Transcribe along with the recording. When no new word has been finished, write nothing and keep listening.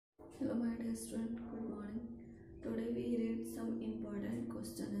Hello my dear student, good morning. Today we read some important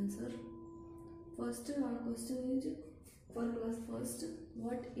question answer. First our question is for class first.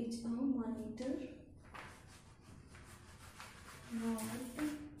 What is a monitor? What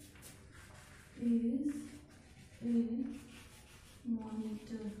is a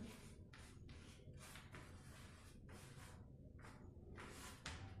monitor?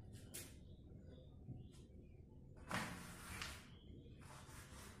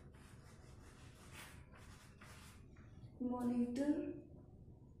 Monitor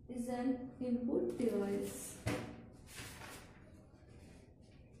is an input device.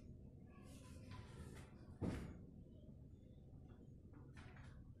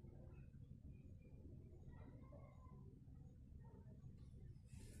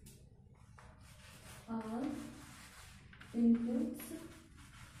 Are inputs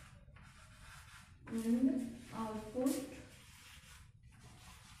and output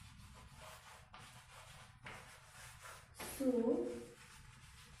so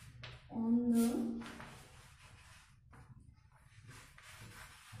on the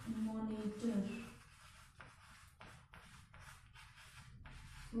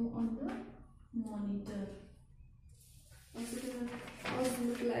monitor. How does it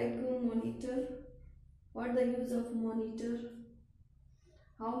look like a monitor? What the use of monitor?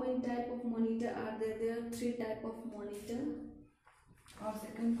 How many type of monitor are there? There are 3 type of monitor. Our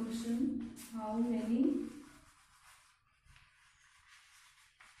second question, how many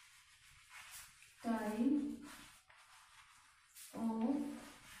type of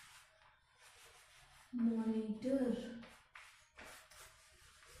monitor?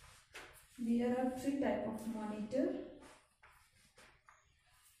 There are 3 type of monitor.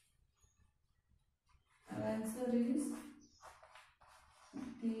 Our answer is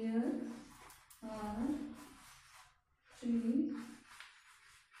there are 3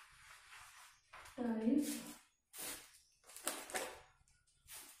 types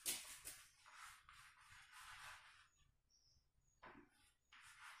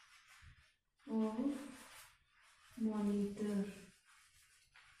of monitor.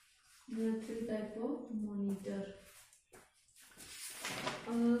 There are 3 type of monitor.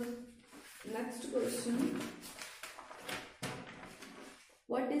 Next question.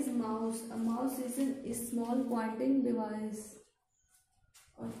 What is mouse? A mouse is a small pointing device.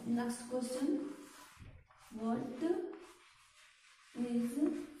 Next question. What is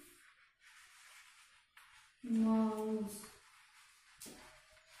mouse?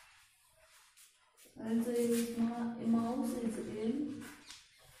 Answer is a mouse is an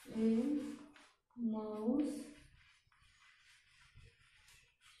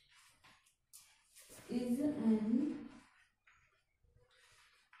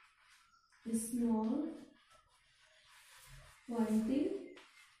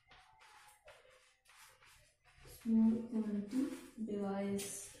small pointing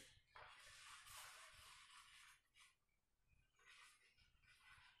device.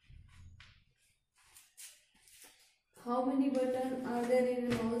 How many buttons are there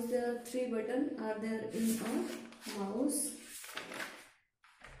in a mouse? There are 3 buttons are there in a mouse.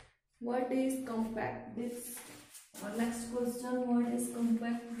 What is compact disc? Our next question, what is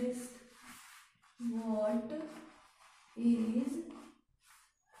compact disc? What is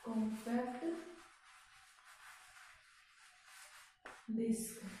compact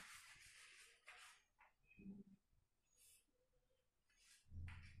disc?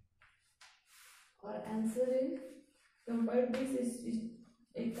 Our answer is compact disc is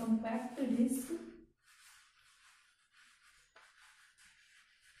a compact disc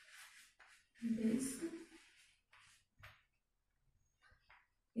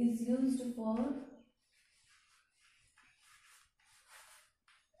is used for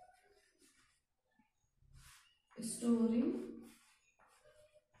storing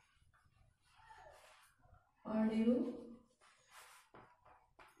audio,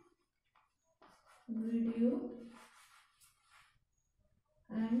 video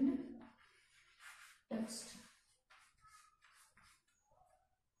and text.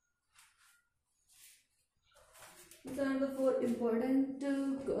 These are the 4 important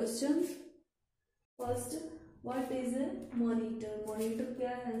questions. First, what is a monitor? Monitor क्या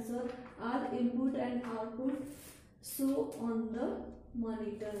है answer? Are input and output so on the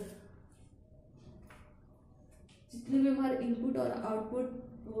monitor. जितने भी हमारे input और output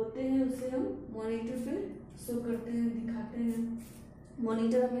होते हैं उसे हम मॉनिटर पे शो करते हैं, दिखाते हैं,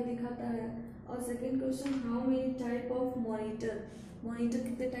 मॉनिटर हमें दिखाता है. और second question, how many type of monitor? Monitor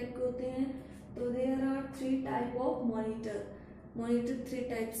कितने टाइप के होते हैं? तो there are 3 type of monitor. Monitor 3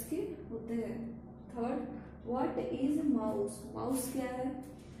 types के होते हैं. Third, what is mouse? Mouse क्या है?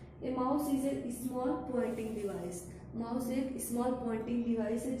 ए mouse is a small pointing device. Mouse एक स्मॉल पॉइंटिंग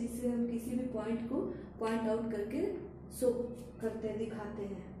डिवाइस है जिससे हम किसी भी पॉइंट को पॉइंट आउट करके शो करते हैं, दिखाते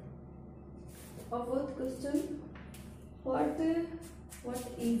हैं। और fourth question, what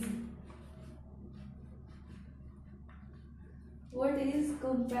is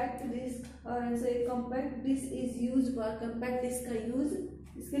compact disc. और answer, compact disc is use for, compact disc का यूज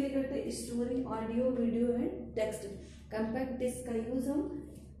इसके लिए करते हैं storing audio, video and text. Compact disc का यूज हम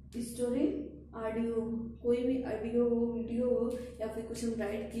स्टोरिंग ऑडियो, कोई भी ऑडियो हो, वीडियो हो या फिर कुछ हम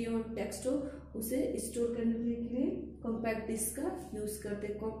राइट किए हो, टेक्स्ट हो, उसे स्टोर करने के लिए कॉम्पैक्ट डिस्क का यूज करते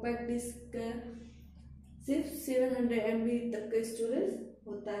हैं। कॉम्पैक्ट डिस्क का सिर्फ 700 MB तक का स्टोरेज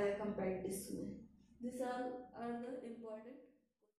होता है कॉम्पैक्ट डिस्क में। This are the important